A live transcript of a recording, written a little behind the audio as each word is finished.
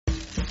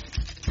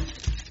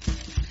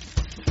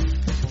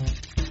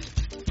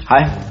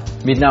Hej,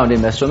 mit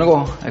navn er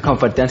Sådan. Jeg kommer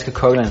fra det danske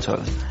kokkelandshold.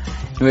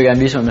 Nu vil jeg gerne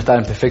vise, hvordan man starter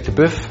en perfekte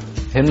bøf.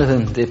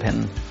 Hemmeligheden, det er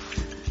panden.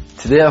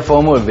 Til det her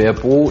formål vil jeg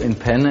bruge en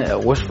pande af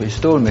rustfri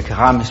stål med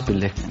keramisk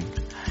belægning.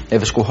 Jeg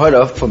vil skrue højt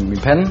op for min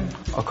pande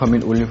og komme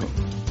min olie på.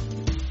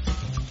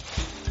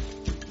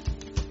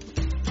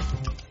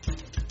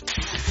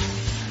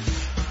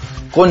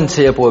 Grunden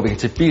til, at jeg bruger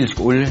vegetabilsk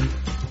olie,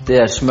 det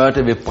er, at smør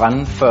det vil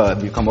brænde, før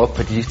vi kommer op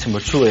på de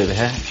temperaturer, jeg vil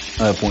have,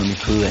 når jeg bruger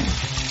mit kød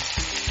af.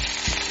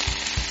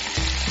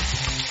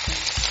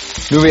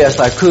 Nu vil jeg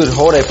stege kødet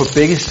hårdt af på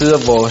begge sider,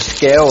 hvor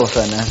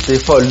skæreoverfladen er. Det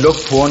er for at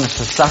lukke porerne,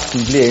 så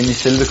saften bliver inde i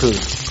selve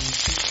kødet.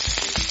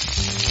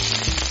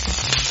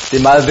 Det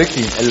er meget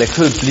vigtigt at lade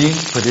kødet blive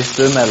på det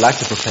sted, man har lagt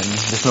det på panden.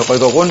 Hvis man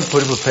rykker rundt på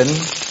det på panden,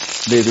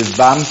 vil det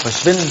varme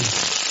forsvinde,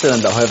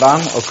 selvom der er høj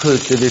varme, og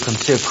kødet det vil komme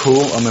til at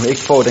koge, og man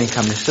ikke får den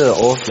karamelliserede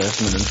overflade,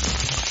 som man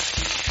ønsker.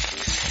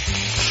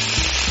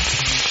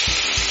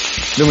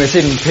 Nu kan jeg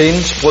se den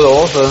pæne sprøde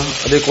overflade,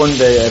 og det er grunden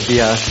til, at vi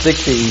har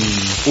stegt det i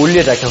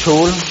olie, der kan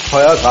tåle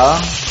højere grader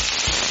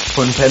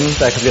på en pande,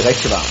 der kan blive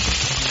rigtig varm.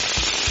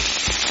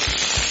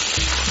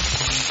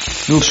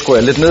 Nu skruer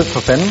jeg lidt ned på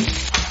panden,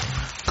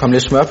 kom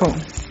lidt smør på.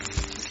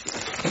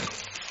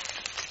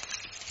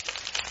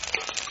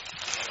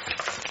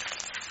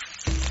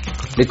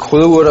 Lidt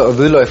krydderurter og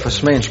hvidløg for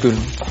smagens skyld.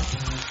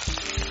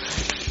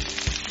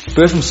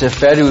 Bøffen ser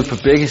færdig ud på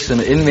begge sider,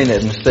 men indvendigt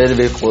er den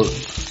stadigvæk rød.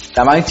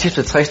 Der er mange tips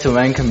og tricks til,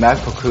 hvordan man kan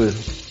mærke på kødet,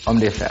 om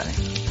det er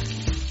færdigt.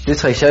 Det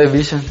tricks, jeg vil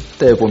vise,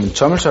 det er, at jeg bruger min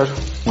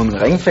tommelstot, mod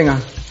min ringfinger,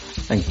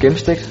 der er en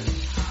gennemstegt,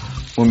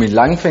 mod min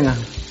langfinger,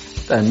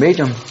 der er en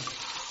medium,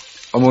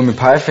 og mod min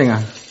pegefinger,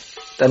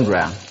 der er en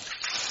rare.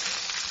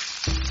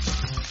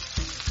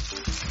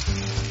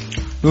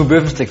 Nu er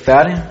bøffen stegt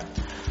færdig,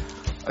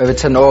 og jeg vil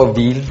tage den over og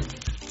hvile.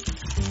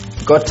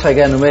 Et godt trick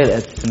er normalt,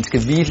 at den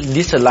skal hvile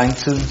lige så lang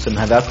tid, som den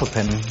har været på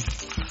panden.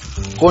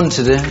 Grunden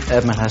til det er,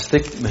 at man har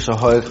stegt med så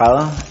høje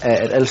grader, er,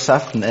 at al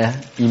saften er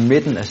i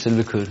midten af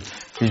selve kødet.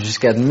 Hvis vi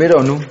skærer den midt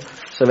over nu,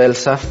 så vil al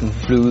saften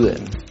flyde ud af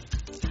den.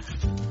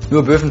 Nu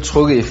er bøffen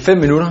trukket i 5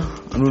 minutter,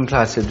 og nu er den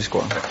klar til at blive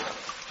skåret.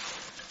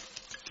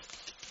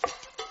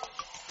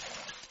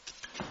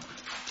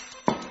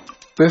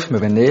 Bøf med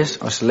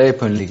bearnaise og salat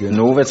på en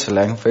legionova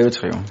tallerken for evigt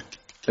trive.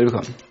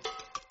 Velkommen.